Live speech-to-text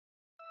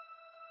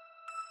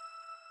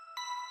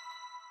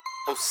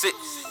Osix,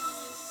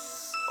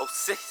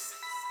 Osix,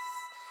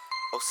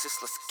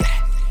 Osix, let's get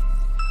it.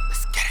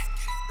 Let's get it.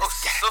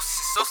 Let's get it.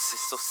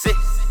 Osix, Osix.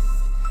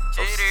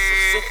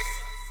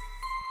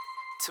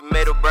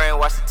 Tomato brain,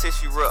 watch the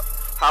tissue rub.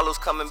 Hollows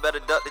coming, better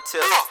duck the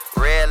tip.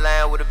 Red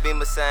line with a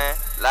beamer sign.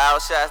 Loud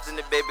shots, then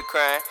the baby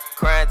crying.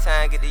 Crying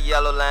time, get the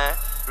yellow line.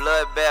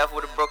 Blood bath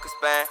with a broken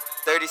spine.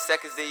 30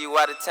 seconds, then you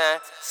out of time.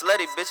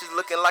 Slutty bitches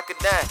looking like a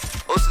dime.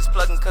 Osix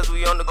plugging cause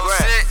we on the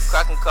grind.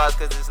 Cracking cars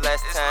cause it's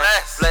last time.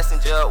 Blessing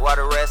jug while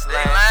the rest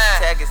line.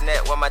 Tag his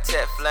neck while my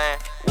tap flying.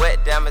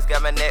 Wet diamonds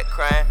got my neck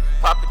crying.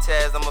 Papa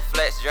Taz, I'm a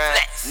flex drying.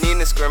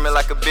 Nina screaming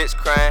like a bitch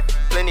crying.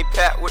 Plenty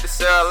pack with the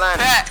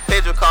Carolina.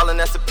 Pedro calling,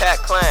 that's a pack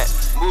client.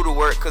 Move to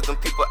work cause them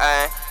people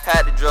eyeing.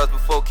 Had the drugs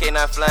before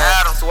K9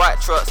 flying.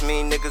 SWAT trucks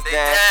mean niggas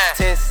dying.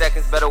 10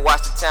 seconds, better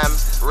watch the timing.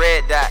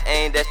 Red dot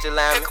aimed at your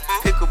lineman.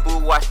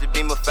 Pickaboo, watch the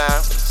beamer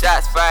found.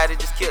 Shots fired, it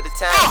just killed the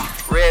time.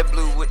 Red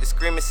blue with the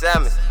screaming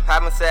Simons.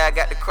 Homicide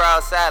got the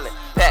crowd silent.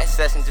 Patch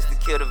session just to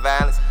kill the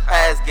violence.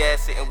 High as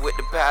gas sitting with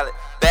the pilot.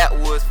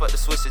 Backwoods fuck the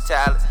switcher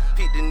talents.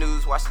 Peep the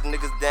news, watch the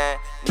niggas dying.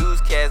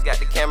 Newscast got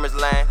the cameras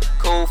lying.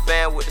 Cold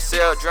fan with the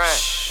cell drying.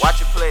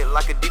 Watch it play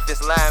like a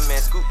defense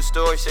lineman. Scoop the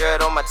story, share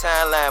it on my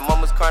timeline.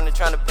 Mama's crying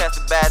trying to pass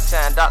the bad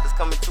time. Doctors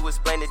coming to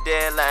explain the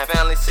deadline.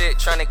 Family sick,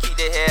 trying to keep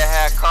their head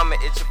high.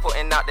 Comment itching,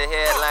 putting out the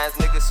headlines.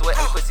 Niggas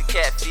sweating, pussy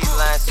cat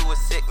feline. Sewer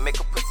sick, make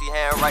a pussy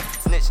hand right.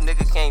 Snitch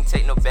nigga can't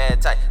take no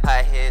bad type.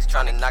 High heads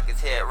trying to knock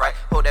his head right.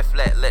 Hold that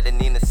flat, let the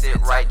Nina sit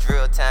right.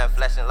 Drill time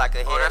flashing like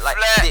a headlight.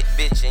 Thick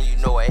bitch and you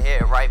know her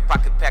head right.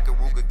 Pocket pack of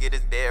Ruger, get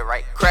his bed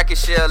right. Crack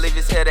his shell, leave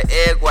his head an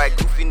egg white.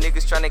 Goofy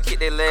niggas tryna kick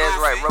their legs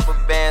right. Rubber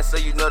band so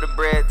you know the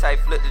bread tight.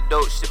 Flip the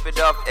dope, ship it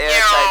off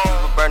airtight.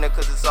 People burning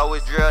cause it's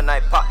always drill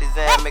night. Pop this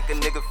in, make a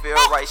nigga feel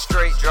right.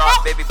 Straight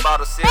drop, baby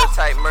bottle seal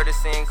tight. Murder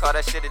scene, call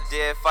that shit a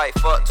dead fight.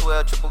 Fuck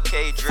 12, triple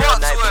K, drill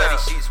night. Bloody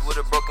sheets with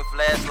a broken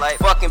flashlight.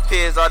 Fucking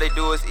pigs, all they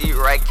do is eat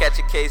right. Catch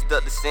a case,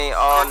 duck the scene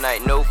all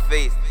night. No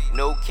face,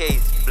 no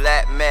case,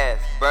 black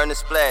mask, burn the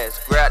splash,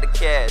 grab the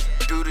cash,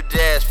 do the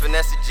dash,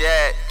 finesse the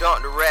jag,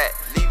 dunk the rat,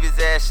 leave his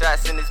ass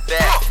shots in his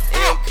back.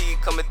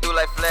 EMP coming through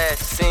like flash,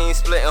 scene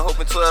splitting,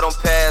 hoping 12 don't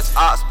pass.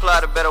 Ops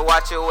plotter, better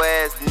watch your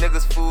ass.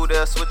 Niggas fool,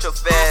 they'll switch up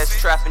fast.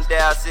 Trapping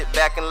down, sit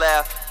back and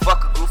laugh.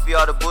 Fuck a goofy,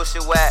 all the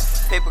bullshit whack.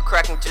 Paper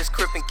cracking, just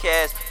crippin'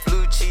 cash.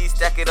 Blue cheese,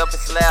 stack it up and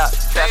slap.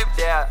 Trap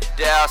it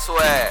down,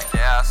 swag.